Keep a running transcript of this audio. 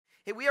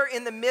Hey, we are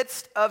in the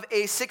midst of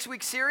a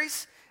 6-week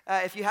series.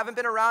 If you haven't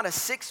been around, a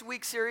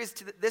 6-week series.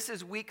 This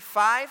is week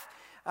 5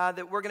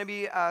 that we're going to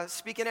be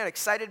speaking in.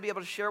 Excited to be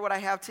able to share what I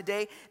have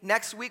today.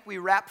 Next week, we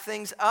wrap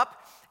things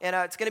up, and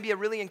it's going to be a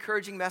really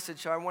encouraging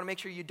message, so I want to make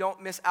sure you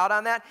don't miss out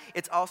on that.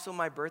 It's also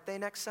my birthday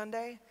next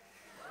Sunday,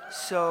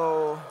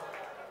 so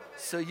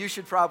you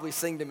should probably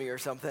sing to me or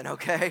something,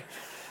 okay?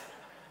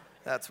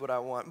 That's what I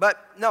want.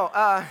 But no,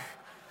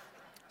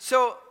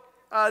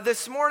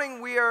 this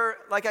morning we are,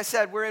 like I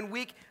said, we're in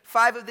week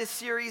 5 of this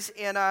series,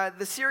 and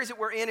the series that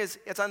we're in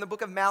it's on the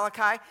book of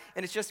Malachi,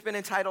 and it's just been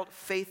entitled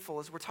Faithful,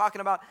 as we're talking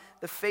about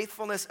the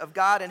faithfulness of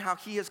God and how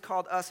He has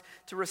called us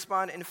to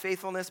respond in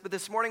faithfulness. But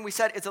this morning we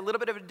said it's a little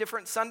bit of a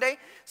different Sunday,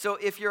 so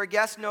if you're a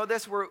guest, know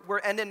this, we're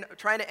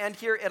trying to end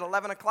here at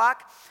 11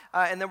 o'clock,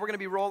 and then we're going to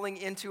be rolling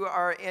into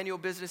our annual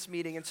business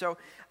meeting. And so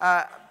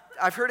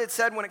I've heard it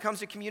said when it comes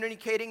to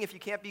communicating, if you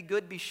can't be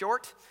good, be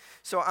short.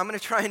 So I'm going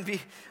to try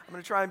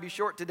and be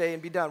short today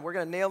and be done. We're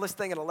going to nail this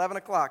thing at 11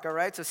 o'clock, all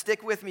right? So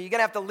stick with me. You're going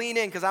to have to lean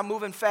in because I'm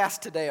moving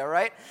fast today, all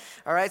right?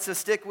 All right, so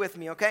stick with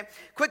me, okay?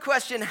 Quick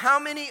question. How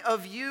many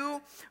of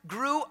you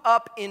grew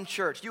up in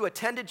church? You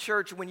attended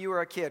church when you were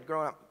a kid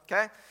growing up,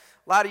 okay?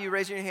 A lot of you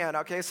raising your hand,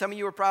 okay? Some of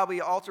you were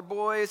probably altar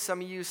boys.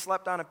 Some of you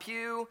slept on a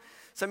pew.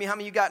 Some of you, how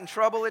many of you got in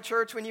trouble at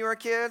church when you were a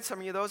kid?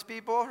 Some of you those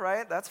people,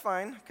 right? That's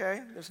fine,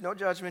 okay? There's no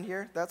judgment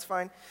here. That's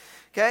fine,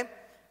 okay?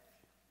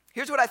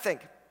 Here's what I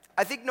think.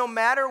 I think no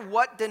matter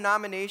what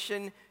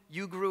denomination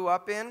you grew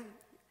up in,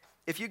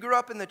 if you grew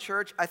up in the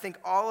church, I think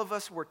all of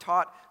us were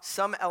taught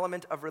some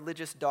element of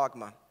religious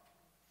dogma.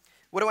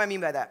 What do I mean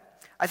by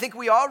that? I think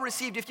we all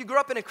received, if you grew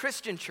up in a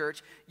Christian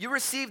church, you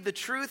received the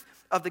truth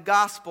of the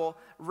gospel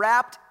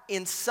wrapped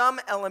in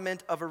some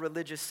element of a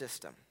religious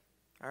system,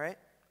 all right?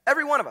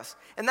 Every one of us.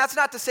 And that's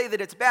not to say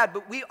that it's bad,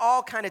 but we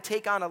all kind of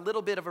take on a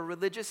little bit of a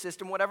religious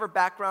system, whatever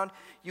background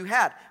you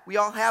had. We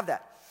all have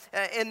that.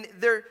 And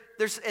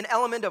there's an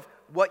element of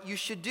what you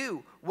should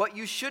do, what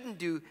you shouldn't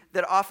do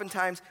that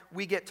oftentimes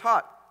we get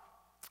taught.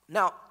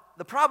 Now,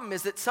 the problem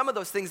is that some of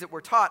those things that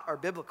we're taught are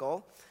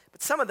biblical,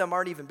 but some of them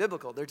aren't even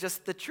biblical. They're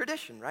just the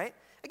tradition, right?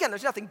 Again,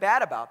 there's nothing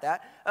bad about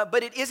that,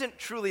 but it isn't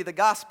truly the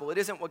gospel. It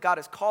isn't what God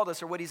has called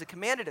us or what He's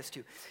commanded us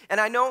to.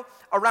 And I know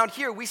around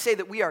here we say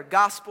that we are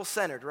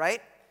gospel-centered,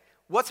 right?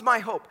 What's my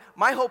hope?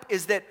 My hope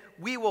is that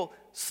we will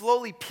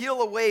slowly peel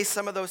away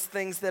some of those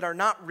things that are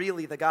not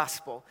really the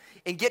gospel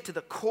and get to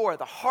the core,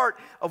 the heart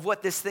of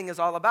what this thing is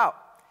all about.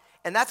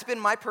 And that's been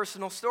my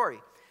personal story.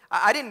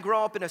 I didn't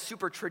grow up in a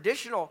super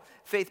traditional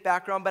faith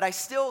background, but I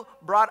still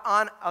brought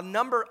on a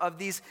number of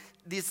these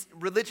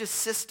religious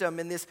system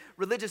and this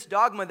religious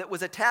dogma that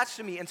was attached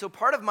to me. And so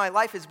part of my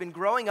life has been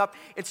growing up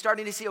and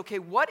starting to see, okay,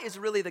 what is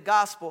really the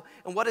gospel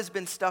and what has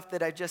been stuff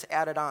that I just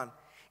added on?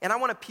 And I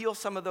want to peel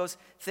some of those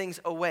things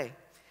away.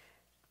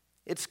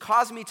 It's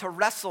caused me to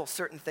wrestle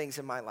certain things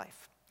in my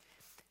life.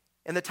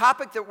 And the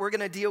topic that we're going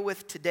to deal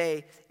with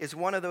today is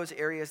one of those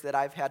areas that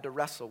I've had to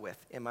wrestle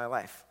with in my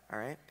life, all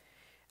right?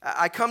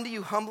 I come to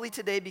you humbly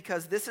today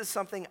because this is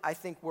something I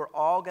think we're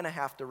all going to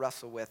have to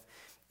wrestle with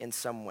in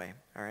some way,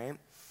 all right?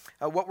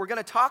 What we're going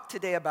to talk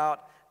today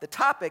about, the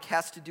topic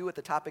has to do with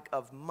the topic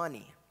of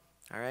money,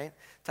 all right?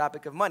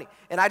 Topic of money.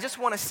 And I just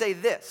want to say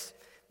this,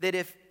 that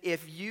if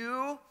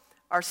you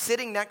are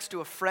sitting next to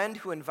a friend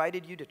who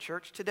invited you to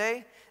church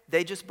today,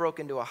 they just broke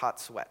into a hot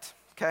sweat,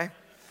 okay?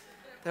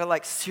 They're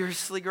like,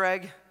 seriously,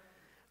 Greg?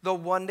 The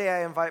one day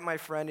I invite my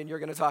friend and you're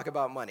going to talk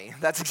about money.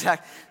 That's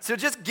exact. So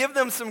just give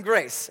them some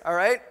grace, all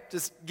right?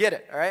 Just get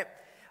it, all right?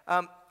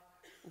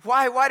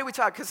 Why do we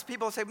talk? Because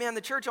people say, man,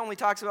 the church only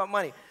talks about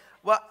money.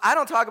 Well, I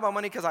don't talk about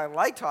money because I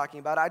like talking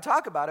about it. I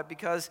talk about it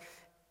because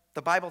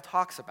the Bible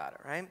talks about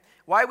it, right?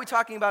 Why are we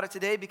talking about it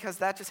today? Because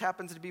that just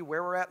happens to be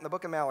where we're at in the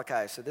book of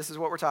Malachi. So this is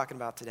what we're talking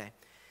about today.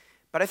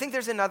 But I think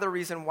there's another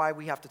reason why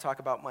we have to talk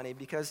about money,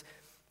 because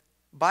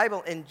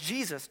Bible and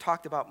Jesus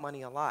talked about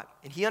money a lot.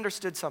 And He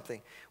understood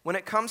something. When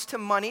it comes to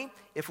money,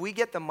 if we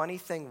get the money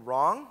thing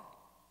wrong,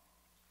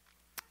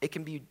 it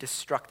can be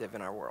destructive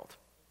in our world.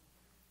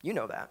 You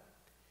know that.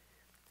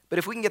 But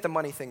if we can get the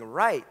money thing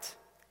right,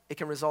 it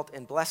can result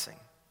in blessing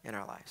in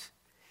our lives.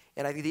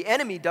 And I think the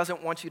enemy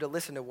doesn't want you to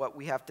listen to what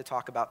we have to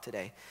talk about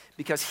today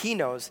because he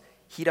knows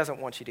he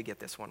doesn't want you to get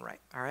this one right,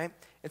 all right?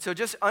 And so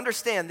just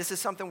understand this is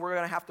something we're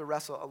going to have to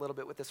wrestle a little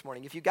bit with this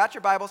morning. If you got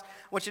your Bibles, I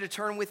want you to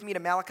turn with me to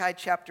Malachi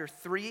chapter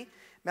 3.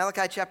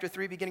 Malachi chapter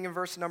 3, beginning in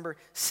verse number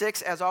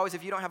 6. As always,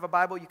 if you don't have a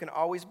Bible, you can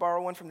always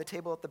borrow one from the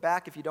table at the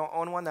back. If you don't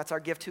own one, that's our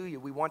gift to you.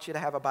 We want you to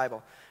have a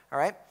Bible, all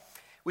right?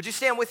 Would you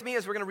stand with me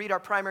as we're going to read our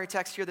primary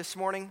text here this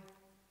morning?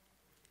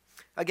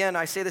 Again,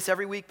 I say this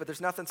every week, but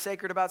there's nothing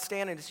sacred about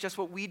standing. It's just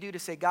what we do to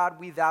say, God,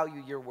 we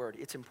value your word.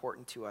 It's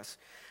important to us.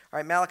 All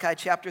right, Malachi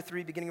chapter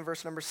 3, beginning in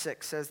verse number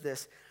 6 says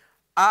this,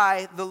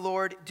 I, the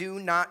Lord, do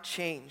not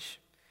change.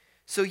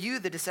 So you,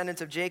 the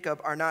descendants of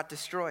Jacob, are not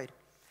destroyed.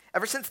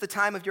 Ever since the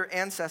time of your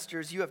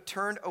ancestors, you have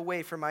turned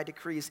away from my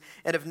decrees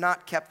and have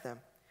not kept them.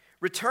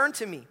 Return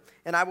to me,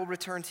 and I will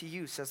return to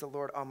you, says the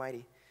Lord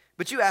Almighty.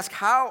 But you ask,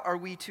 how are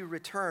we to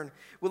return?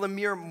 Will a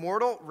mere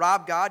mortal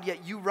rob God?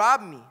 Yet you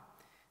rob me.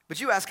 But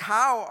you ask,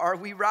 how are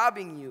we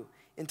robbing you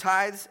in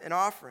tithes and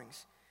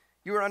offerings?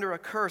 You are under a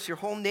curse, your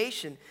whole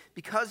nation,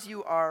 because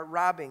you are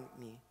robbing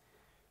me.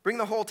 Bring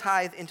the whole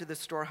tithe into the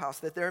storehouse,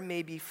 that there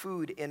may be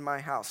food in my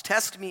house.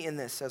 Test me in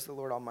this, says the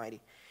Lord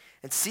Almighty,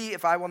 and see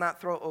if I will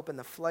not throw open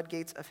the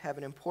floodgates of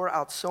heaven and pour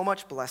out so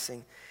much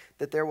blessing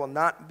that there will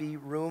not be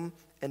room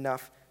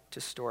enough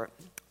to store it.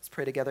 Let's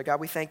pray together. God,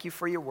 we thank you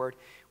for your word.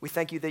 We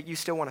thank you that you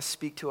still want to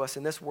speak to us,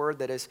 and this word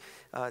that is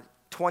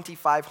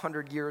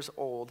 2,500 years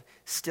old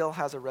still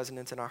has a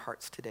resonance in our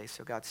hearts today.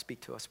 So God,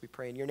 speak to us, we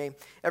pray in your name.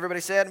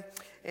 Everybody said,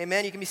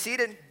 amen. You can be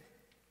seated.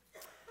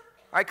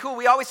 All right, cool.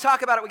 We always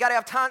talk about it. We got to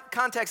have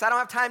context. I don't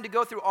have time to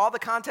go through all the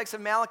context of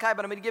Malachi,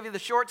 but I'm going to give you the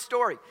short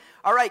story.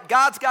 All right,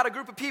 God's got a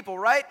group of people,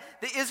 right?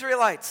 The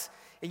Israelites.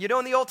 And you know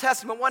in the Old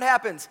Testament, what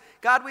happens?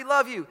 God, we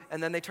love you,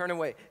 and then they turn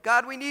away.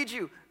 God, we need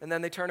you, and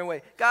then they turn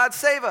away. God,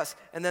 save us,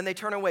 and then they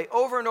turn away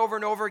over and over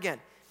and over again.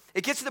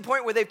 It gets to the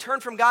point where they've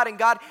turned from God, and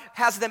God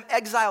has them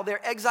exiled.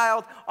 They're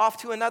exiled off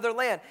to another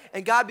land.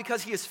 And God,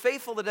 because he is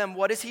faithful to them,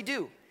 what does he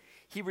do?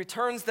 He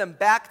returns them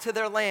back to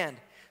their land.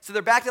 So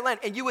they're back to the land.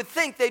 And you would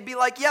think they'd be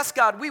like, yes,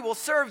 God, we will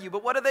serve you.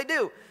 But what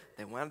do?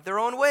 They went their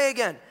own way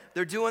again.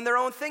 They're doing their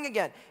own thing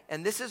again.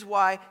 And this is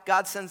why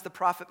God sends the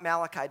prophet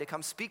Malachi to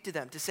come speak to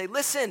them, to say,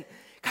 listen,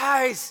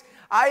 guys,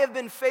 I have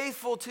been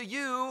faithful to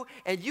you,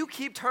 and you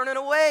keep turning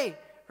away,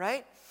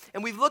 right?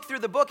 And we've looked through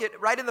the book,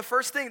 right in the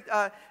first thing,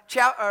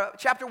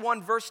 chapter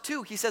 1, verse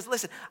 2, he says,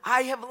 listen,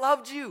 I have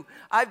loved you.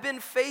 I've been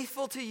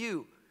faithful to you.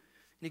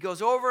 And he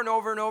goes over and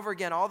over and over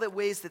again, all the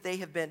ways that they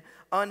have been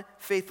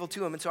unfaithful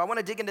to him. And so I want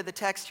to dig into the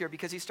text here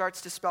because he starts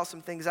to spell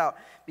some things out.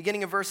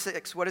 Beginning of verse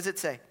 6, what does it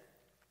say?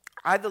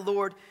 I, the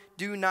Lord,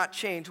 do not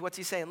change. What's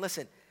he saying?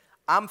 Listen,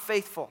 I'm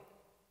faithful.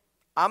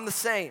 I'm the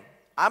same.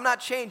 I'm not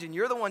changing.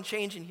 You're the one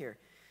changing here.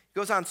 He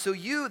goes on, so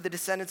you, the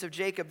descendants of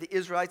Jacob, the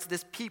Israelites,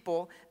 this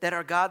people that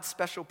are God's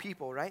special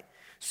people, right?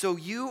 So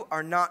you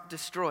are not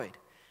destroyed.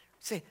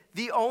 Say,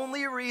 the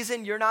only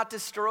reason you're not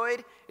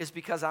destroyed is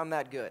because I'm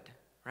that good,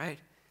 right?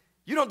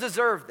 You don't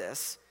deserve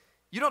this.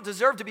 You don't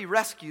deserve to be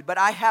rescued, but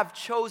I have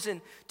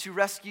chosen to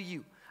rescue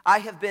you. I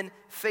have been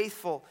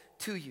faithful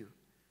to you.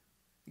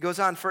 He goes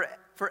on,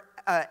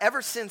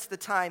 ever since the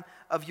time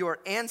of your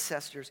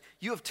ancestors,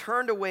 you have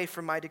turned away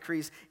from my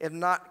decrees and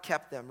not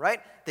kept them,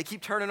 right? They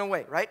keep turning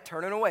away, right?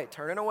 Turning away,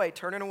 turning away,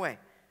 turning away.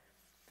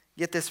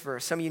 Get this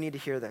verse. Some of you need to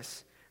hear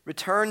this.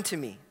 Return to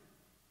me,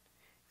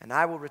 and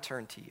I will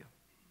return to you.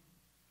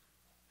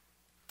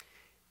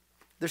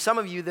 There's some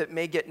of you that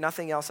may get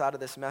nothing else out of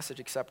this message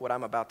except what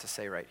I'm about to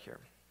say right here.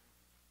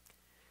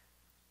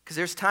 Because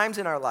there's times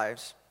in our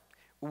lives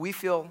where we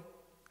feel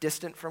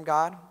distant from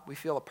God, we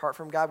feel apart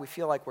from God, we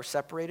feel like we're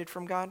separated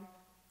from God.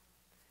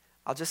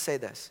 I'll just say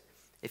this.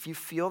 If you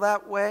feel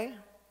that way,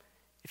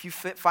 if you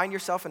find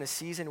yourself in a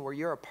season where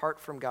you're apart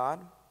from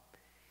God,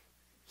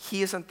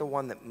 he isn't the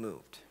one that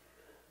moved.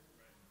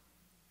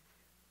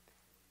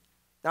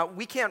 Now,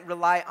 we can't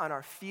rely on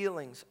our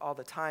feelings all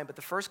the time, but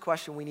the first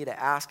question we need to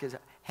ask is,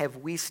 have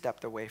we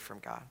stepped away from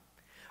God?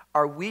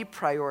 Are we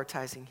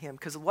prioritizing him?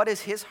 Because what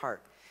is his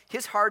heart?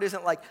 His heart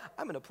isn't like,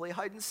 I'm going to play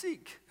hide and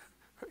seek.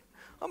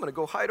 I'm going to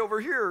go hide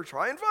over here,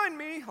 try and find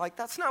me. Like,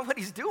 that's not what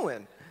he's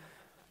doing.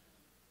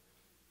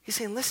 He's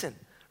saying, listen,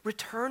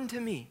 return to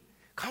me.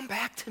 Come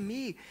back to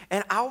me,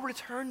 and I'll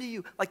return to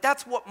you. Like,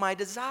 that's what my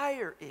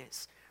desire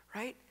is,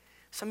 right?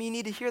 Some of you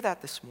need to hear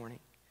that this morning,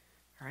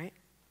 all right?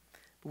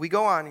 But we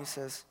go on, he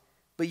says,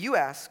 but you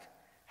ask,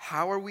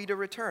 how are we to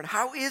return?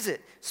 How is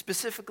it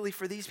specifically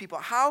for these people?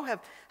 How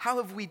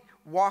have we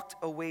walked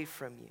away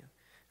from you?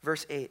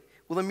 Verse 8,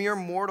 will a mere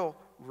mortal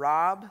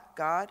rob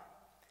God?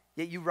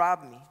 Yet you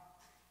rob me.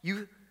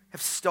 You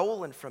have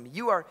stolen from me.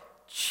 You are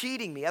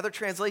cheating me. Other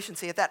translations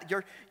say it that.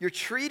 You're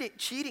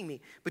cheating me.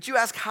 But you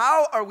ask,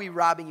 how are we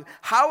robbing you?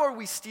 How are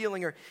we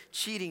stealing or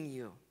cheating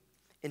you?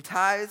 In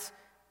tithes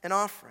and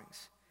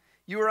offerings.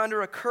 You are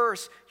under a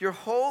curse, your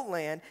whole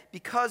land,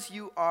 because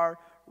you are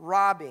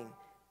robbing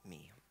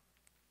me.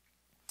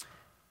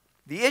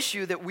 The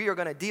issue that we are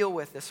going to deal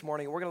with this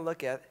morning, we're going to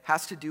look at,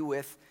 has to do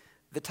with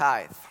the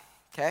tithe,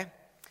 okay?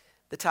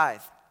 The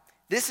tithe.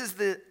 This is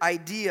the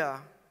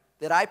idea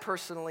that I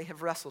personally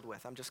have wrestled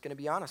with. I'm just going to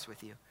be honest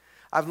with you.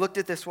 I've looked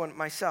at this one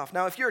myself.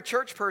 Now, if you're a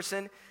church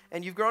person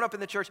and you've grown up in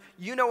the church,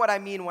 you know what I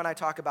mean when I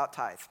talk about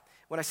tithe.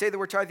 When I say the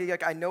word tithe,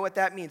 like, I know what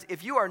that means.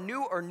 If you are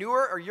new or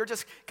newer, or you're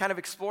just kind of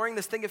exploring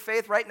this thing of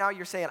faith, right now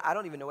you're saying, I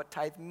don't even know what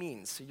tithe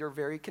means. So you're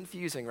very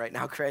confusing right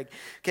now, Craig.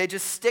 Okay,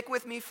 just stick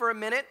with me for a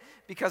minute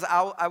because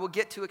I will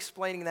get to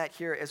explaining that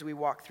here as we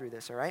walk through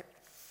this, all right?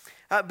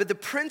 But the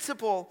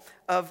principle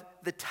of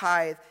the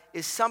tithe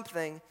is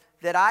something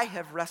that I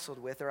have wrestled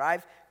with, or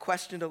I've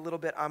questioned a little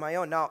bit on my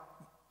own. Now,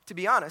 to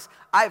be honest,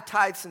 I have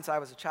tithed since I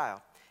was a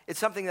child. It's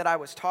something that I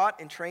was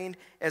taught and trained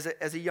as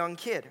a young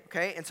kid,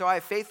 okay? And so I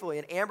have faithfully,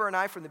 and Amber and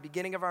I, from the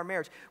beginning of our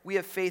marriage, we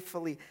have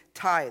faithfully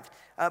tithed.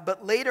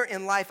 But later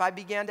in life, I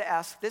began to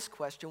ask this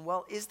question,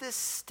 well, is this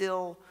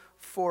still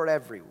for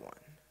everyone?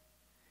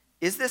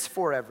 Is this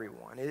for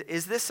everyone?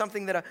 Is this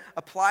something that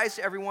applies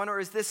to everyone,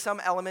 or is this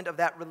some element of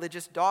that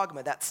religious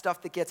dogma, that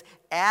stuff that gets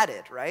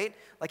added, right?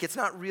 Like it's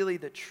not really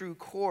the true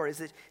core,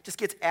 is it just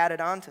gets added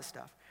onto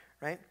stuff,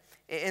 right?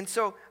 And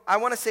so I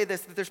want to say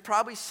this, that there's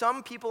probably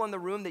some people in the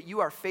room that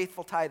you are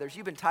faithful tithers.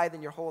 You've been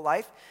tithing your whole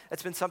life.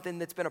 That's been something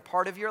that's been a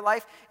part of your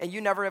life, and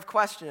you never have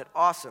questioned it.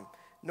 Awesome.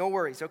 No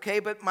worries, okay?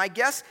 But my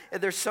guess is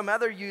there's some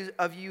other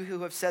of you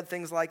who have said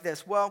things like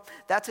this. Well,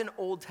 that's an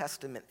Old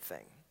Testament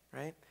thing,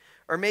 right?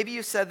 Or maybe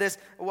you said this,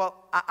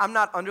 well, I'm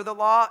not under the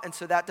law, and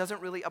so that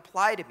doesn't really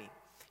apply to me.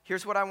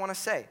 Here's what I want to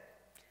say.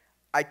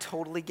 I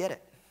totally get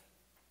it,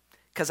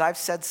 because I've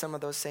said some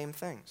of those same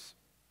things.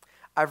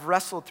 I've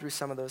wrestled through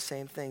some of those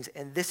same things,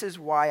 and this is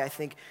why I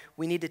think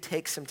we need to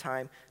take some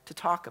time to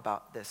talk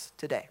about this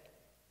today.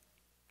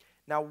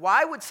 Now,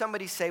 why would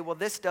somebody say, well,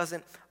 this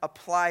doesn't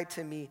apply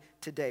to me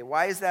today?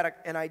 Why is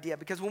that an idea?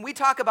 Because when we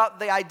talk about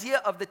the idea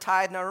of the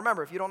tithe, now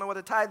remember, if you don't know what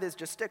a tithe is,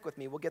 just stick with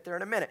me. We'll get there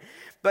in a minute.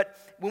 But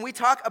when we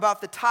talk about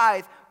the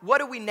tithe, what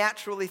do we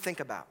naturally think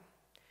about?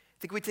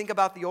 I think we think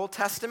about the Old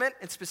Testament,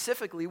 and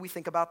specifically we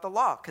think about the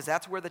law, because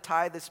that's where the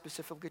tithe is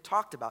specifically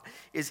talked about,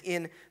 is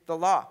in the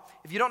law.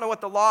 If you don't know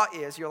what the law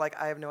is, you're like,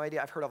 I have no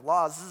idea. I've heard of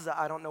laws.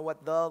 I don't know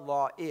what the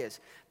law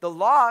is. The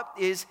law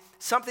is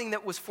something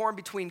that was formed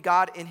between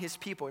God and his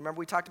people. Remember,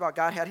 we talked about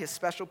God had his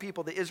special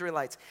people, the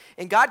Israelites.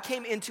 And God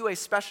came into a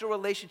special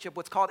relationship,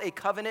 what's called a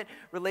covenant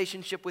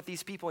relationship with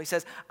these people. He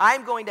says,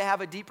 I'm going to have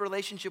a deep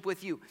relationship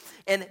with you.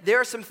 And there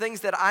are some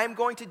things that I'm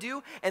going to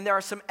do, and there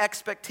are some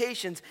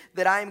expectations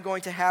that I'm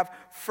going to have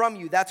from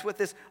you. That's what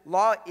this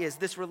law is.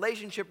 This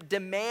relationship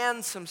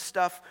demands some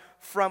stuff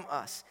from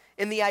us.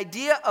 And the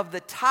idea of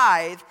the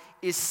tithe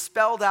is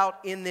spelled out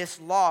in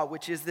this law,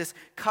 which is this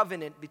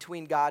covenant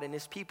between God and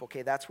his people.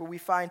 Okay, that's where we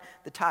find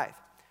the tithe.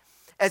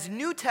 As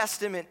New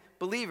Testament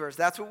believers,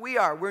 that's what we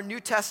are. We're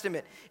New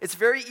Testament. It's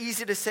very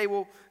easy to say,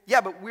 well,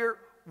 yeah, but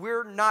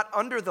we're not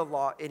under the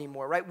law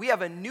anymore, right? We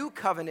have a new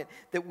covenant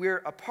that we're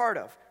a part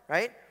of,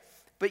 right?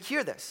 But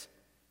hear this.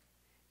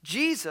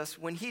 Jesus,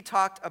 when he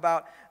talked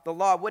about the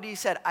law, what he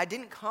said, I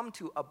didn't come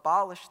to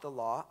abolish the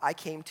law. I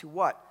came to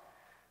what?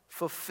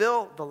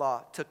 Fulfill the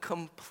law, to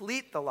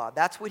complete the law.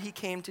 That's what he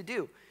came to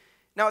do.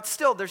 Now,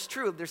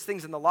 there's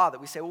things in the law that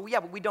we say, well, yeah,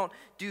 but we don't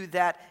do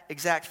that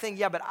exact thing.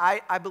 Yeah, but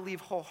I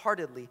believe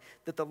wholeheartedly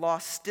that the law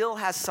still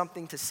has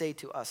something to say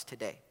to us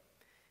today.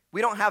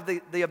 We don't have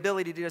the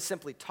ability to just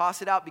simply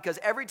toss it out, because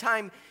every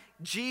time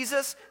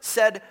Jesus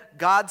said,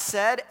 God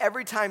said,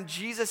 every time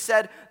Jesus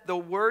said, the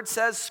word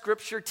says,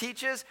 Scripture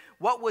teaches,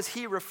 what was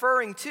he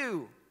referring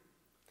to?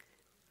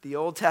 The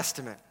Old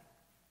Testament.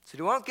 So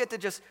you won't get to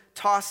just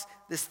toss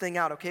this thing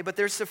out, okay? But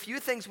there's a few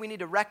things we need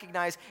to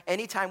recognize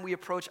anytime we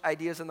approach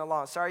ideas in the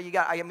law. Sorry,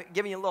 I am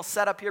giving you a little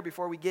setup here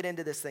before we get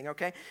into this thing,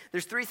 okay?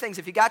 There's three things.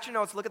 If you got your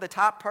notes, look at the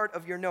top part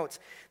of your notes.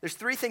 There's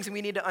three things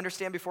we need to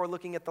understand before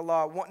looking at the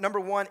law. Number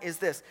one is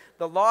this.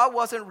 The law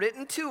wasn't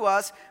written to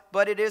us,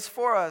 but it is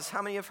for us.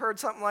 How many have heard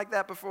something like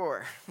that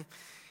before?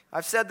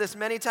 I've said this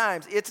many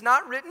times. It's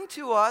not written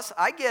to us.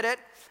 I get it.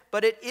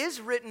 But it is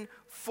written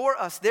for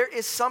us. There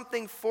is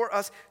something for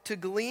us to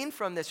glean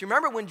from this.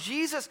 Remember, when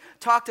Jesus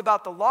talked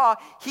about the law,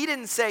 he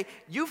didn't say,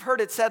 you've heard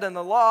it said in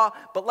the law,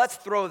 but let's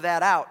throw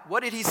that out.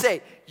 What did he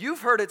say?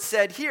 You've heard it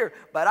said here,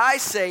 but I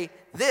say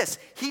this.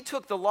 He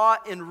took the law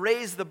and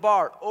raised the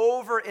bar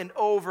over and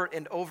over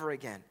and over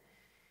again.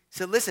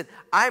 So listen,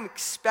 I'm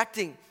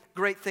expecting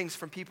great things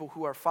from people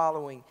who are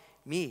following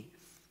me.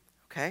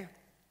 Okay?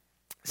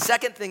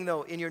 Second thing,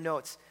 though, in your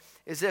notes,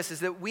 is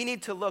that we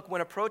need to look,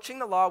 when approaching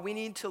the law, we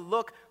need to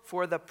look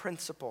for the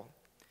principle.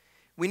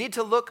 We need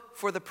to look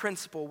for the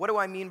principle. What do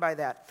I mean by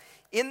that?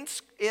 In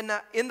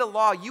the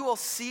law, you will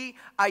see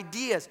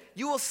ideas.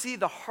 You will see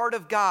the heart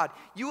of God.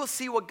 You will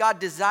see what God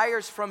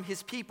desires from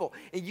his people.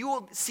 And you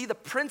will see the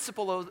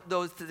principle of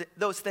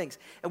those things.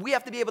 And we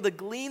have to be able to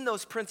glean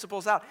those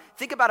principles out.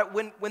 Think about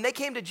it. When they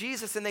came to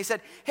Jesus and they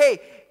said, hey,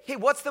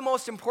 what's the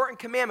most important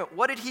commandment?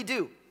 What did he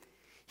do?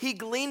 He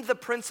gleaned the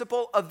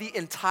principle of the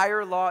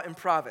entire law and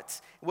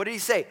prophets. What did he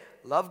say?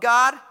 Love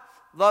God,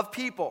 love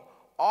people.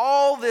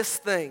 All this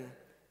thing,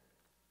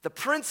 the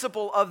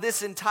principle of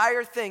this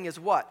entire thing is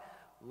what?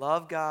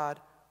 Love God,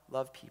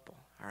 love people.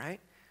 All right?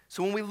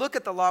 So when we look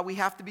at the law, we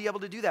have to be able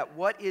to do that.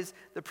 What is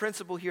the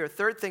principle here?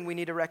 Third thing we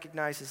need to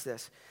recognize is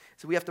this.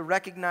 So we have to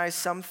recognize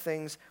some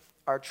things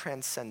are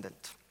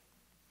transcendent.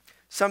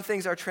 Some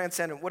things are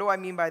transcendent. What do I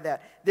mean by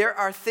that? There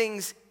are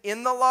things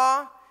in the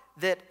law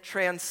that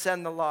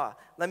transcend the law.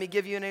 Let me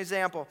give you an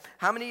example.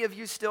 How many of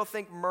you still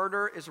think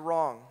murder is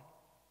wrong?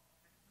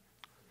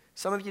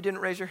 Some of you didn't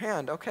raise your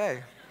hand.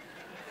 Okay.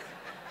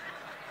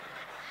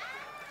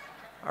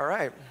 All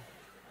right.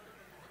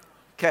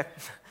 Okay.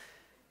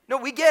 No,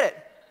 we get it.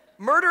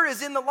 Murder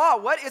is in the law.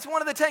 What? It's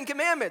one of the 10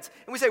 commandments.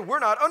 And we say, we're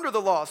not under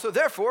the law, so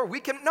therefore we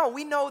can. No,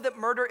 we know that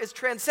murder is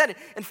transcendent.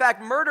 In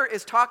fact, murder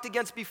is talked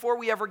against before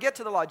we ever get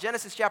to the law.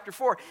 Genesis chapter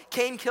 4,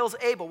 Cain kills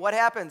Abel. What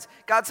happens?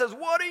 God says,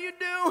 what are you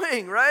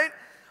doing, right?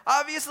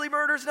 Obviously,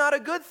 murder is not a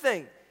good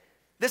thing.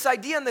 This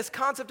idea and this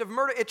concept of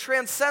murder, it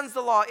transcends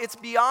the law. It's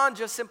beyond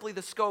just simply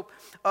the scope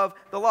of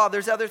the law.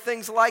 There's other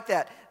things like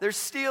that. There's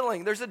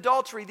stealing, there's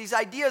adultery, these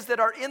ideas that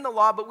are in the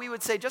law, but we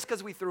would say just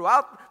because we threw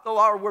out the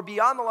law or we're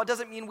beyond the law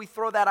doesn't mean we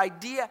throw that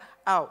idea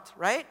out,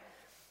 right?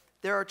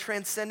 There are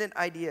transcendent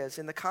ideas.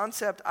 And the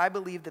concept, I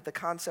believe that the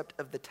concept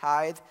of the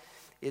tithe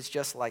is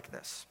just like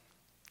this,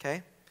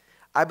 okay?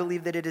 I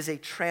believe that it is a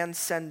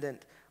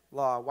transcendent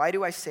law. Why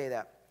do I say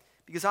that?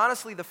 Because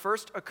honestly, the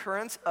first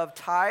occurrence of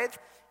tithe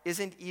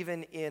isn't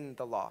even in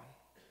the law.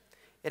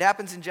 It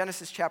happens in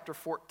Genesis chapter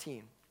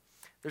 14.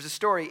 There's a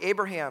story.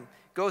 Abraham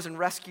goes and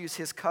rescues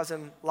his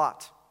cousin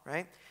Lot,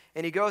 right?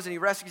 And he goes and he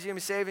rescues him, he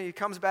saves him, he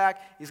comes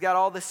back, he's got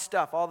all this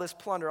stuff, all this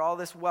plunder, all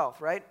this wealth,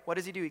 right? What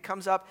does he do? He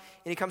comes up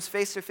and he comes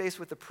face to face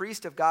with the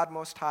priest of God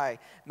Most High,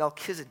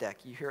 Melchizedek.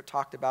 You hear it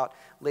talked about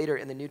later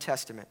in the New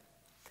Testament.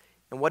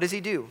 And what does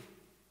he do?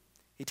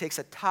 He takes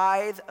a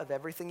tithe of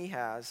everything he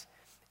has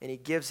and he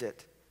gives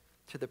it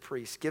to the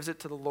priest, gives it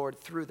to the Lord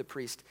through the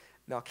priest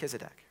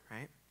Melchizedek,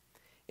 right?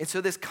 And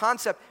so this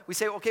concept, we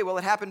say, okay, well,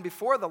 it happened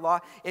before the law.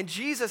 And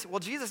Jesus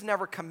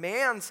never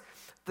commands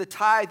the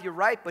tithe, you're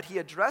right, but he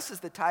addresses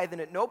the tithe,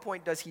 and at no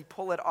point does he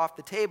pull it off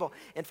the table.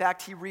 In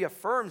fact, he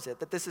reaffirms it,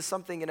 that this is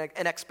something,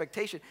 an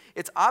expectation.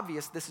 It's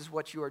obvious this is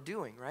what you are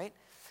doing, right?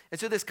 And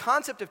so this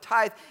concept of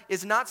tithe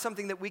is not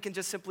something that we can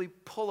just simply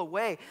pull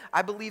away.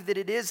 I believe that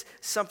it is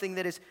something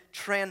that is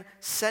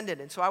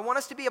transcendent. And so I want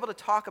us to be able to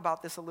talk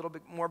about this a little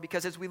bit more,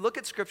 because as we look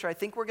at Scripture, I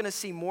think we're going to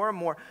see more and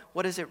more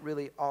what is it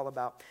really all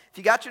about. If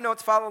you got your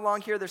notes, follow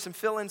along here. There's some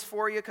fill-ins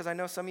for you, because I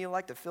know some of you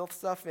like to fill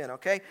stuff in,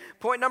 okay?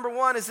 Point number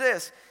one is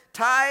this.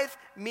 Tithe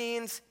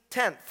means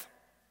tenth.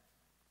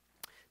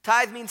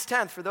 Tithe means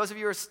tenth. For those of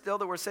you who are still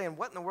that were saying,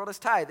 what in the world is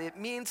tithe? It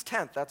means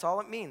tenth. That's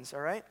all it means,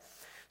 all right?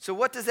 So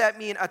what does that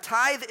mean? A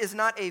tithe is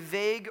not a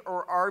vague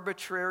or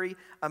arbitrary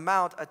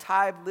amount. A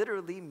tithe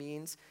literally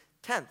means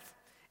tenth.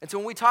 And so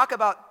when we talk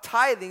about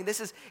tithing,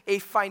 this is a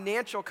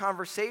financial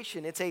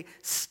conversation. It's a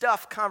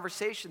stuff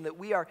conversation that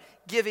we are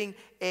giving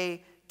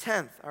a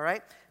tenth, all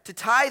right? To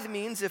tithe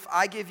means if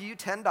I give you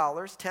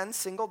 $10, 10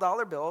 single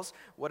dollar bills,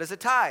 what is a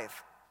tithe?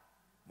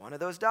 One of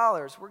those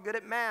dollars. We're good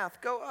at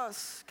math. Go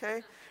us,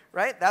 okay?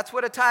 Right? That's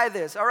what a tithe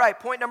is. All right,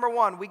 point number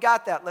one. We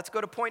got that. Let's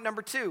go to point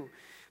number two.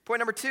 Point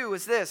number two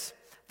is this.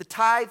 The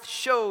tithe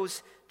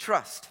shows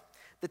trust.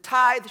 The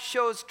tithe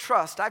shows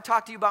trust. I've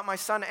talked to you about my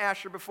son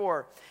Asher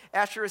before.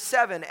 Asher is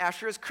 7.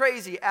 Asher is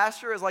crazy.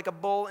 Asher is like a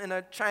bull in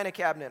a china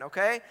cabinet,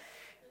 okay?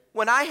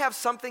 When I have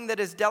something that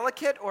is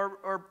delicate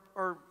or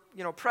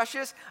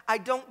precious, I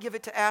don't give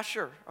it to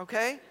Asher,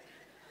 okay?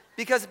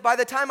 Because by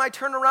the time I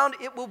turn around,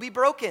 it will be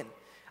broken.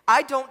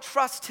 I don't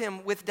trust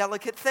him with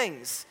delicate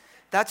things.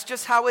 That's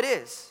just how it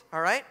is,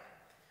 all right?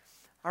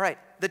 All right,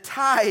 the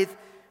tithe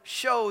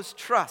shows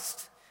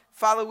trust.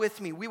 Follow with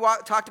me. We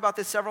talked about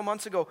this several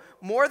months ago.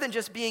 More than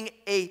just being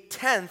a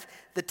tenth,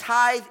 the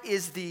tithe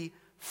is the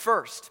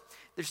first.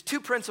 There's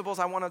two principles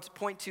I want to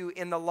point to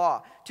in the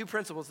law. Two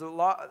principles, the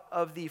law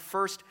of the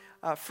first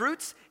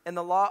fruits and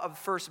the law of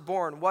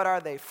firstborn. What are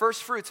they?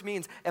 First fruits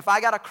means if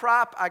I got a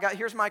crop,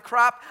 here's my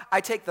crop,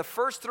 I take the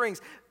first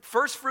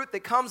fruit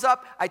that comes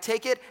up, I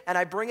take it and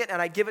I bring it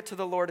and I give it to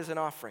the Lord as an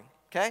offering,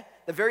 okay?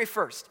 The very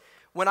first.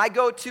 When I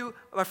go to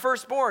my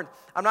firstborn,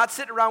 I'm not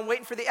sitting around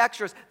waiting for the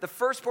extras. The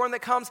firstborn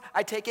that comes,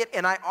 I take it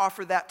and I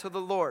offer that to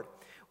the Lord.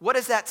 What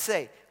does that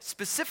say?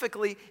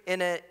 Specifically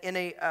in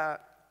a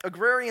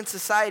agrarian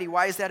society,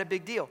 why is that a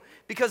big deal?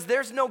 Because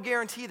there's no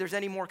guarantee there's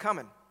any more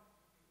coming.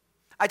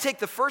 I take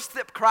the first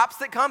crops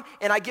that come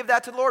and I give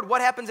that to the Lord. What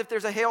happens if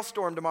there's a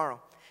hailstorm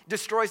tomorrow? It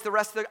destroys the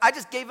rest of I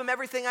just gave him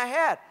everything I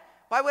had.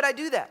 Why would I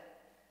do that?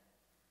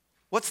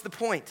 What's the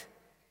point?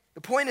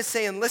 The point is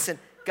saying, listen,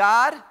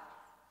 God,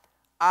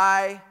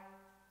 I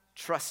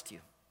trust you.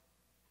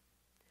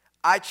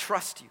 I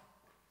trust you.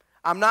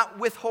 I'm not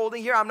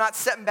withholding here. I'm not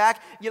setting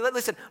back.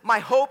 Listen, my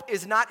hope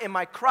is not in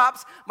my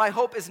crops. My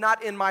hope is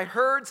not in my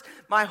herds.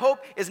 My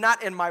hope is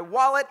not in my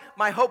wallet.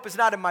 My hope is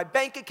not in my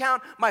bank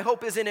account. My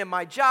hope isn't in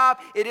my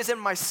job. It isn't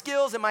my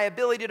skills and my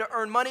ability to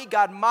earn money.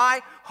 God,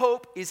 my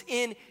hope is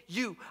in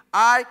you.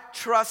 I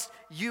trust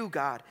you,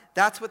 God.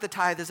 That's what the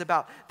tithe is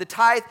about. The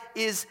tithe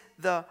is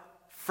the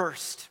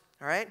first,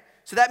 all right?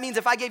 So that means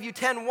if I gave you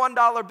 10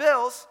 $1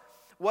 bills,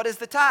 what is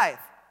the tithe?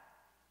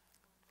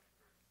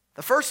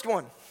 The first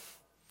one.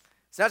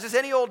 It's not just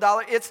any old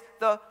dollar, it's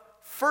the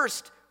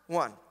first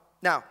one.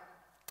 Now,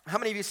 how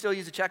many of you still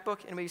use a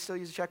checkbook? Anybody still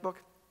use a checkbook?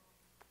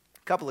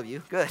 A couple of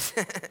you, good.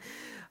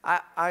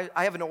 I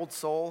have an old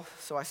soul,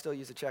 so I still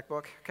use a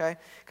checkbook, okay?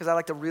 Because I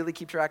like to really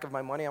keep track of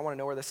my money. I want to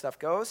know where this stuff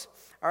goes,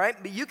 all right?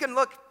 But you can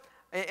look,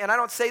 and I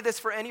don't say this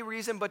for any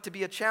reason but to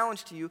be a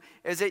challenge to you,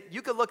 is that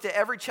you could look to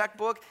every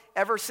checkbook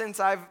ever since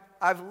I've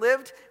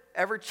lived,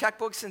 every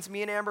checkbook since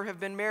me and Amber have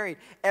been married.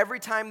 Every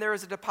time there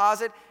is a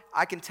deposit,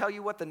 I can tell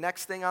you what the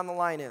next thing on the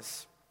line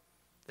is,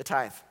 the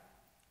tithe.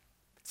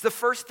 It's the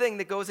first thing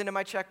that goes into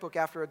my checkbook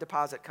after a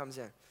deposit comes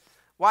in.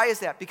 Why is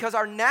that? Because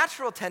our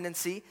natural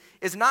tendency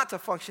is not to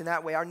function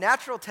that way. Our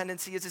natural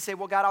tendency is to say,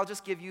 well, God, I'll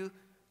just give you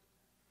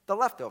the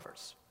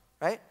leftovers,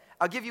 right?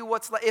 I'll give you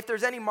what's left. If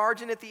there's any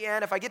margin at the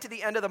end, if I get to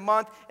the end of the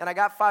month and I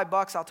got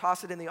 $5, I'll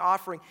toss it in the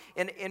offering.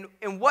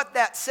 And what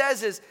that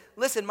says is,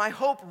 listen, my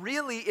hope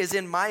really is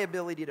in my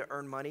ability to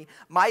earn money,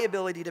 my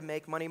ability to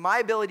make money, my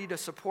ability to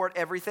support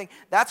everything.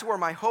 That's where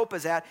my hope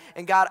is at.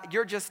 And God,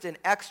 you're just an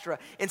extra.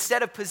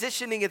 Instead of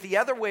positioning it the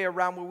other way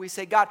around where we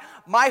say, God,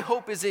 my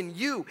hope is in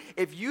you.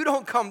 If you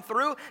don't come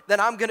through, then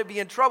I'm going to be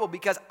in trouble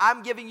because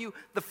I'm giving you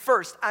the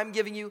first. I'm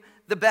giving you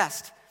the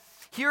best.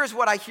 Here's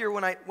what I hear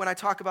when I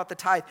talk about the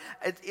tithe.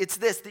 It's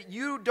this, that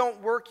you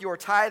don't work your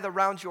tithe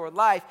around your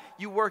life,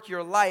 you work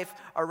your life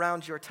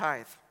around your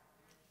tithe.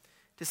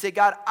 To say,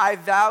 God, I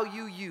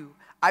value you.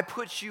 I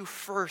put you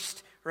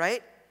first,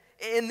 right?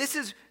 And this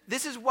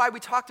is why we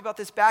talked about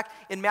this back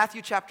in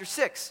Matthew chapter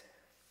 6.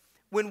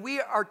 When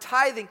we are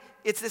tithing,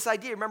 it's this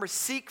idea. Remember,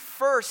 seek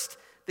first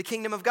the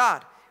kingdom of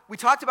God. We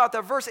talked about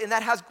that verse, and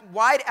that has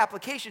wide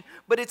application,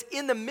 but it's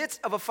in the midst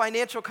of a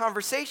financial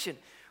conversation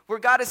where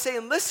God is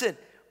saying, listen,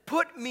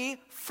 put me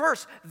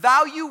first.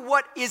 Value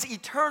what is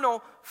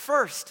eternal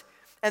first.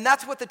 And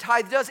that's what the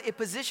tithe does. It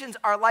positions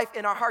our life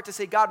in our heart to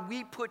say, God,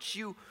 we put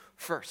you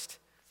first.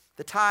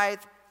 The tithe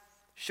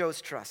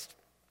shows trust.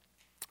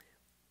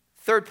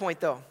 Third point,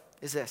 though,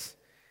 is this,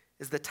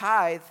 is the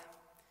tithe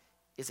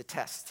is a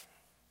test.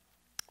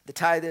 The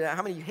tithe,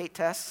 how many of you hate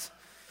tests?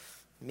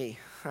 Me.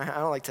 I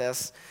don't like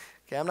tests.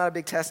 Okay, I'm not a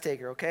big test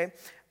taker, okay?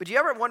 But do you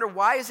ever wonder,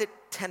 why is it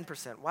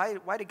 10%?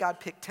 Why did God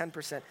pick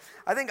 10%?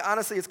 I think,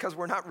 honestly, it's because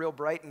we're not real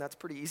bright, and that's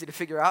pretty easy to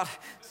figure out.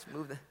 Let's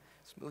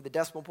move the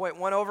decimal point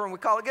one over, and we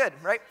call it good,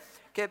 right?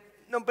 Okay,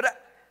 no, but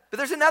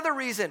there's another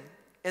reason,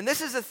 and this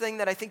is the thing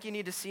that I think you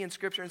need to see in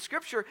Scripture. In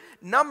Scripture,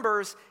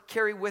 numbers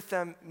carry with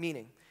them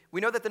meaning.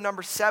 We know that the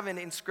number 7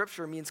 in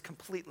Scripture means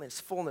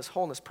completeness, fullness,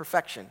 wholeness,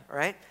 perfection, all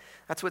right?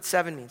 That's what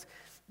 7 means.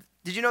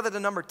 Did you know that the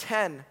number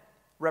 10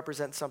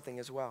 represents something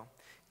as well?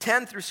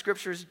 10 through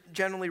Scriptures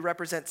generally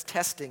represents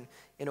testing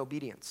and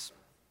obedience.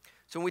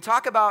 So when we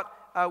talk about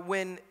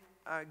when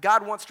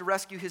God wants to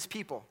rescue his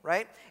people,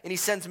 right? And he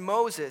sends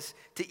Moses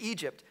to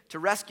Egypt to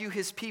rescue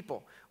his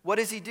people. What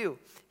does he do?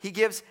 He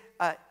gives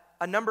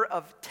a number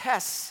of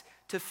tests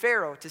to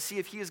Pharaoh to see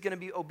if he is going to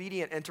be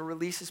obedient and to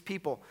release his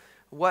people.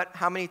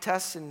 How many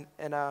tests and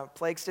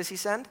plagues does he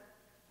send?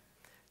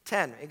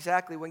 10,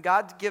 exactly. When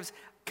God gives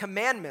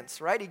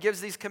commandments, right? He gives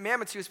these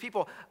commandments to his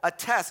people, a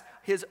test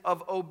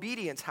of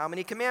obedience. How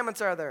many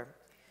commandments are there?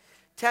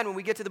 10. When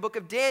we get to the book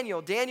of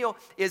Daniel, Daniel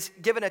is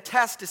given a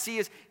test to see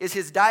is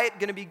his diet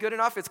going to be good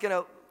enough?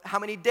 How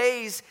many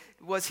days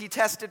was he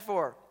tested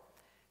for?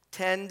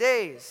 10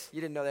 days.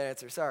 You didn't know that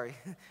answer, sorry.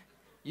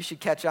 You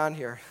should catch on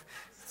here.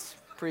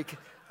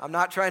 I'm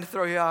not trying to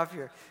throw you off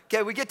here.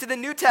 Okay, we get to the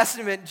New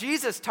Testament.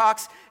 Jesus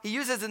he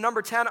uses the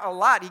number 10 a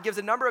lot. He gives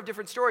a number of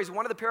different stories.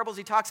 One of the parables,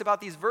 he talks about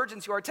these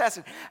virgins who are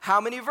tested.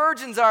 How many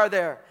virgins are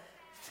there?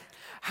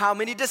 How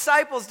many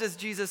disciples does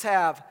Jesus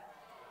have?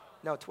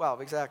 No,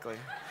 12, exactly.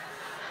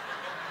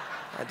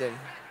 I didn't.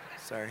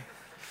 Sorry.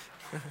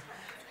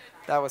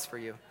 That was for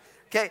you.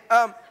 Okay,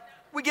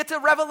 we get to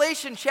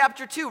Revelation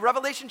chapter 2.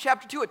 Revelation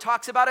chapter 2, it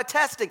talks about a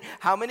testing.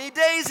 How many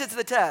days is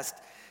the test?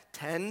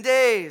 10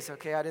 days.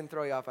 Okay, I didn't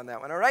throw you off on that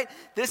one, all right?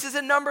 This is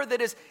a number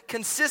that is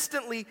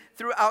consistently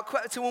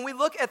throughout. So when we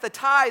look at the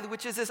tithe,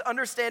 which is this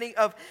understanding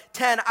of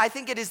 10, I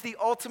think it is the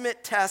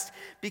ultimate test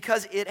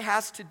because it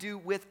has to do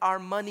with our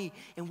money.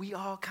 And we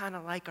all kind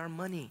of like our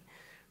money,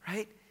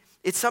 right?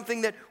 It's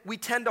something that we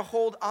tend to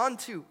hold on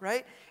to,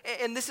 right?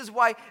 And this is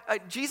why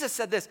Jesus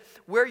said this,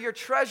 where your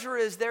treasure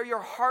is, there your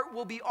heart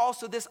will be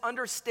also. This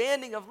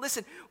understanding of,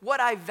 listen,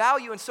 what I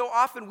value. And so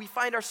often we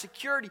find our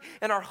security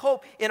and our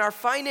hope in our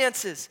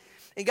finances.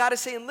 And God is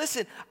saying,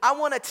 listen, I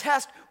want to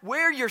test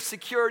where your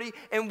security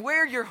and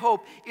where your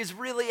hope is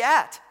really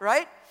at,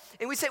 right?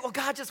 And we say, well,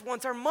 God just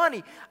wants our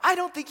money. I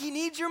don't think he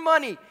needs your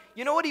money.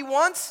 You know what he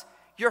wants?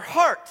 Your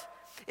heart.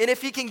 And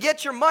if he can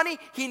get your money,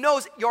 he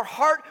knows your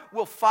heart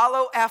will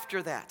follow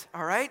after that,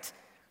 all right?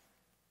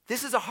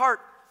 This is a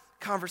heart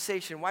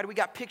conversation. Why do we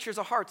got pictures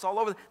of hearts all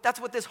over? That's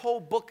what this whole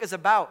book is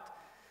about.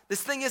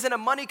 This thing isn't a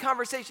money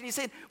conversation. He's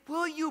saying,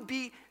 will you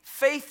be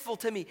faithful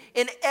to me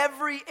in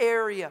every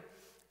area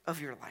of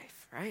your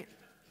life, right?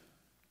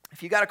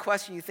 If you got a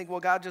question you think,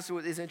 well, God just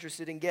is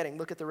interested in getting,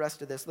 look at the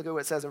rest of this. Look at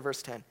what it says in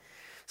verse 10.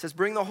 It says,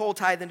 bring the whole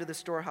tithe into the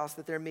storehouse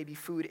that there may be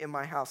food in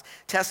my house.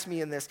 Test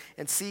me in this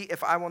and see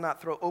if I will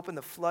not throw open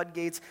the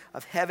floodgates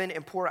of heaven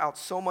and pour out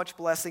so much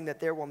blessing that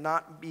there will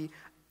not be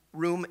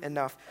room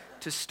enough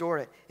to store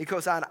it. It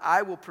goes on,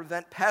 I will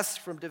prevent pests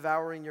from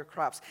devouring your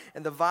crops,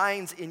 and the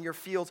vines in your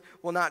fields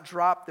will not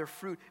drop their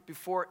fruit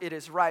before it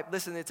is ripe.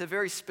 Listen, it's a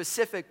very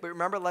specific, but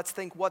remember, let's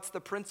think, what's the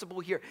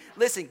principle here?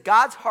 Listen,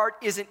 God's heart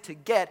isn't to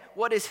get.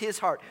 What is his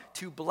heart?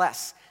 To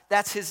bless.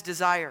 That's his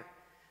desire.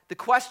 The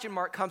question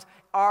mark comes,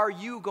 are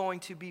you going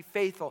to be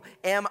faithful?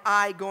 Am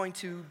I going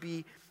to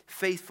be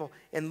faithful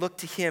and look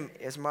to him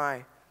as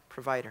my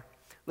provider?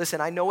 Listen,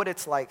 I know what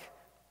it's like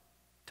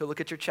to look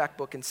at your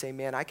checkbook and say,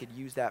 man, I could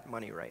use that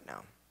money right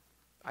now.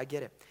 I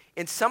get it.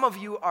 And some of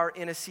you are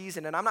in a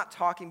season, and I'm not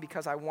talking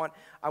because I want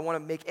to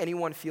make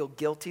anyone feel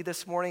guilty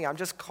this morning. I'm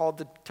just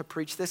called to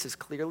preach this as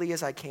clearly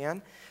as I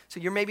can. So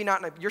you're maybe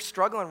you're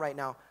struggling right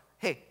now.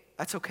 Hey,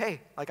 that's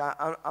okay. Like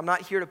I'm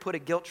not here to put a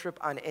guilt trip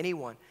on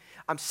anyone.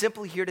 I'm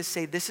simply here to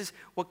say this is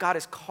what God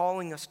is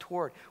calling us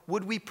toward.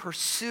 Would we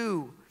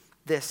pursue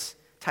this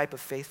type of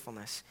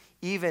faithfulness,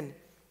 even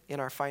in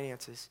our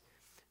finances?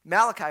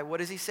 Malachi, what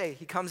does he say?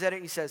 He comes at it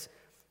and he says,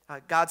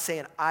 God's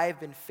saying, I've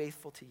been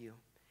faithful to you.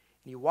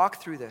 And you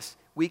walk through this.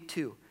 Week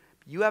 2,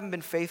 you haven't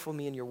been faithful to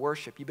me in your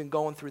worship. You've been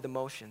going through the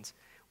motions.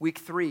 Week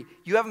 3,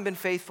 you haven't been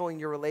faithful in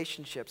your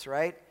relationships,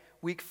 right?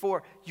 Week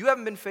 4, you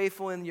haven't been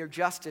faithful in your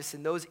justice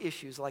and those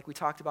issues like we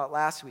talked about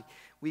last week.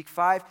 Week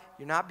 5,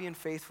 you're not being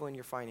faithful in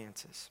your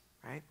finances,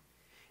 right?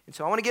 And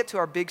so I want to get to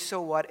our big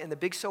so what, and the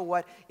big so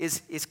what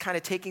is kind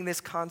of taking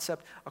this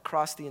concept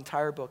across the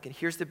entire book. And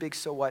here's the big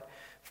so what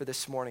for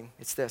this morning.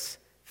 It's this: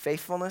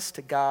 faithfulness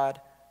to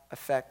God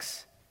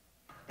affects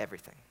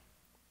everything.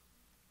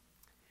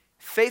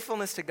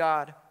 Faithfulness to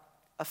God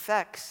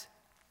affects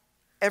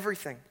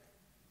everything.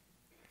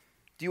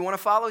 Do you want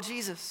to follow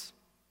Jesus?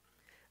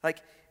 Like,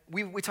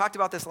 we talked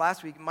about this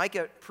last week.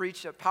 Micah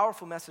preached a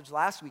powerful message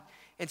last week,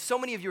 and so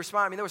many of you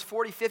responded. I mean, there was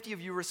 40, 50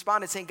 of you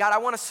responded saying, God, I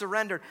want to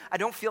surrender. I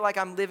don't feel like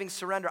I'm living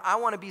surrender. I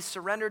want to be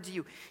surrendered to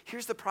you.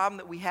 Here's the problem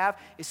that we have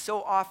is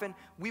so often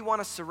we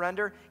want to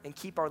surrender and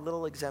keep our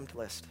little exempt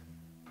list.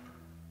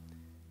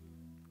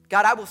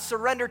 God, I will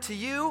surrender to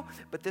you,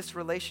 but this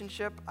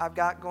relationship I've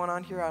got going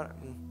on here,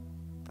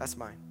 that's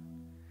mine.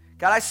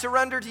 God, I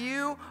surrender to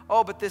you.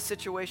 Oh, but this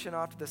situation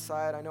off to the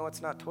side, I know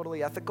it's not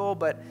totally ethical,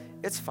 but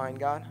it's fine,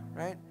 God,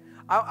 right?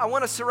 I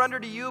want to surrender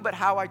to you, but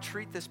how I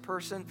treat this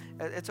person,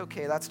 it's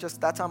okay.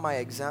 That's on my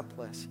exempt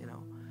list, you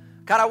know.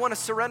 God, I want to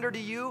surrender to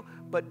you,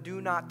 but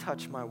do not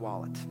touch my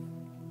wallet.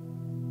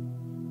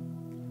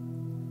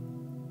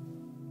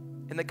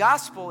 And the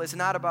gospel is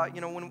not about,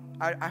 when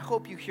I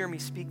hope you hear me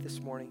speak this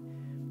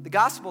morning. The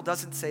gospel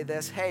doesn't say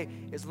this: hey,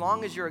 as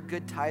long as you're a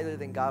good tither,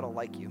 then God will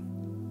like you.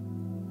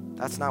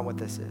 That's not what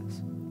this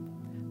is.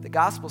 The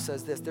gospel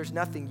says this: there's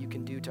nothing you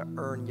can do to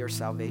earn your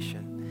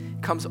salvation.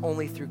 It comes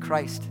only through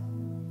Christ.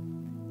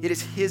 It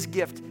is his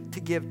gift to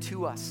give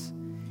to us.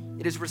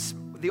 It is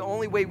the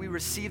only way we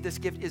receive this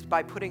gift is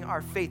by putting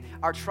our faith,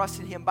 our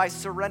trust in him, by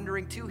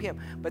surrendering to him.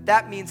 But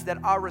that means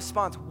that our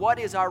response, what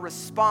is our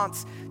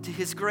response to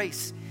his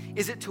grace?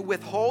 Is it to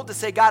withhold, to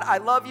say, God, I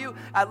love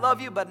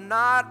you, but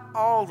not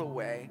all the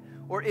way?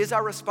 Or is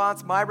our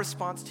response, my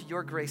response to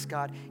your grace,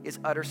 God, is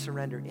utter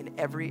surrender in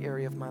every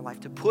area of my life,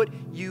 to put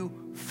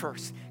you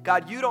first.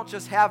 God, you don't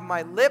just have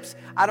my lips.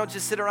 I don't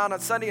just sit around on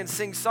Sunday and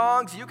sing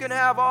songs. You can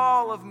have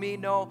all of me.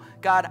 No,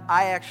 God,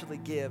 I actually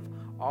give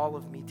all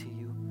of me to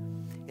you.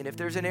 And if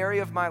there's an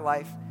area of my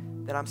life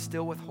that I'm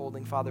still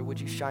withholding, Father, would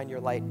you shine your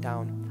light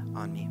down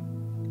on me?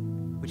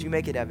 Would you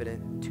make it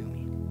evident to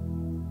me?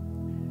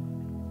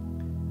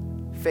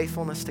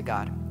 Faithfulness to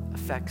God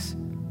affects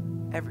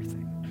everything.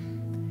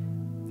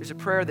 There's a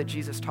prayer that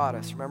Jesus taught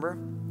us, remember?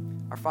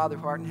 Our Father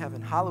who art in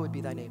heaven, hallowed be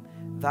thy name.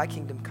 Thy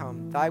kingdom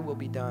come, thy will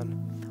be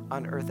done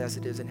on earth as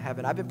it is in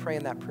heaven. I've been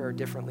praying that prayer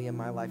differently in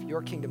my life.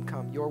 Your kingdom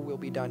come, your will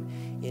be done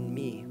in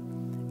me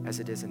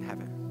as it is in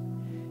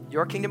heaven.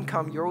 Your kingdom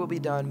come, your will be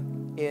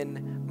done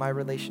in my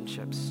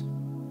relationships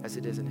as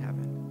it is in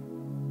heaven.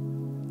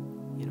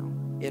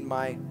 In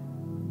my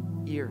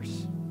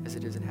ears as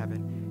it is in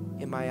heaven.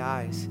 In my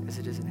eyes as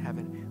it is in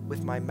heaven.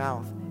 With my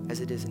mouth as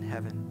it is in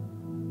heaven.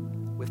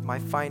 With my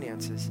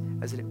finances,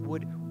 as it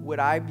would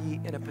I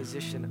be in a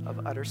position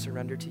of utter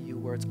surrender to you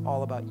where it's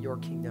all about your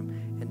kingdom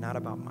and not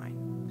about mine?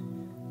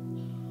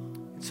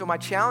 And so my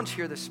challenge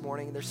here this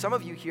morning, there's some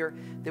of you here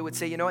that would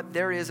say, you know what,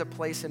 there is a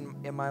place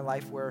in my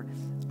life where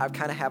I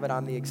kind of have it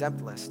on the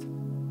exempt list.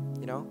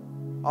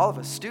 All of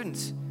us,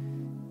 students,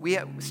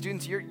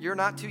 you're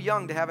not too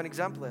young to have an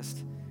exempt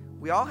list.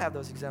 We all have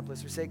those exempt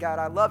lists. We say, God,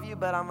 I love you,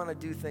 but I'm going to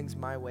do things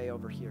my way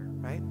over here,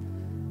 right?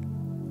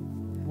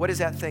 What is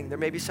that thing? There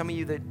may be some of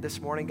you that this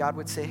morning God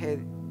would say, hey,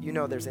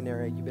 there's an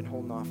area you've been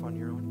holding off on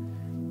your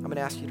own. I'm going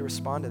to ask you to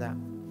respond to that.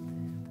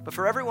 But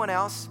for everyone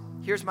else,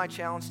 here's my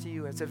challenge to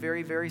you. It's a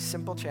very, very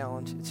simple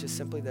challenge. It's just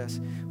simply this.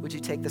 Would you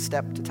take the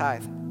step to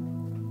tithe?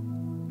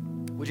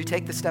 Would you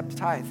take the step to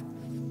tithe?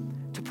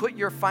 To put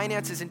your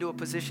finances into a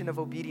position of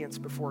obedience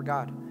before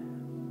God.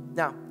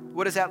 Now,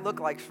 what does that look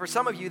like? For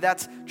some of you,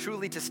 that's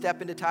truly to step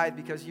into tithe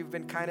because you've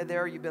been kind of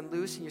there, you've been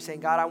loose, and you're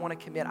saying, God, I want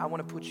to commit. I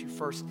want to put you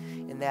first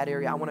in that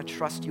area. I want to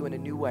trust you in a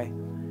new way.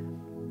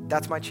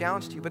 That's my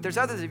challenge to you. But there's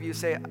others of you who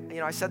say,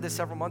 I said this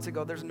several months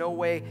ago, there's no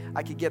way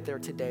I could get there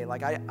today.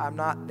 Like, I'm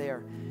not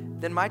there.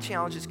 Then my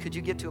challenge is, could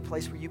you get to a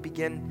place where you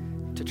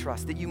begin to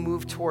trust, that you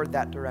move toward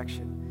that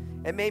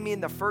direction? It may mean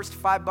the first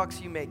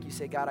 $5 you make, you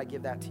say, God, I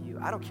give that to you.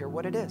 I don't care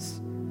what it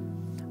is.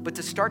 But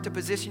to start to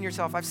position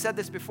yourself, I've said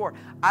this before,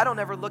 I don't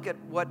ever look at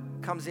what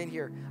comes in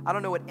here. I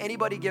don't know what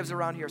anybody gives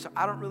around here, so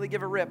I don't really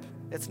give a rip.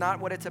 It's not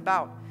what it's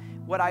about.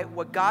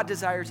 What God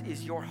desires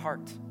is your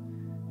heart.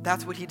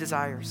 That's what he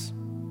desires.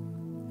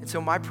 And so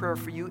my prayer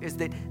for you is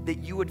that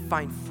you would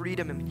find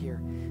freedom in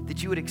here,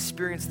 that you would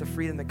experience the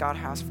freedom that God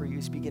has for you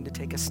as you begin to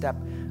take a step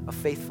of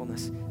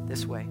faithfulness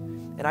this way.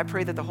 And I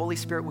pray that the Holy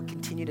Spirit would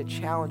continue to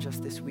challenge us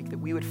this week, that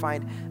we would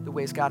find the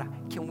ways, God,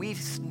 can we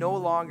no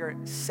longer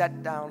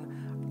set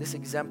down this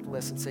exempt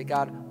list and say,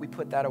 God, we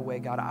put that away.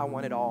 God, I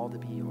want it all to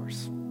be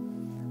yours.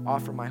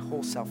 Offer my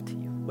whole self to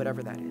you,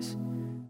 whatever that is.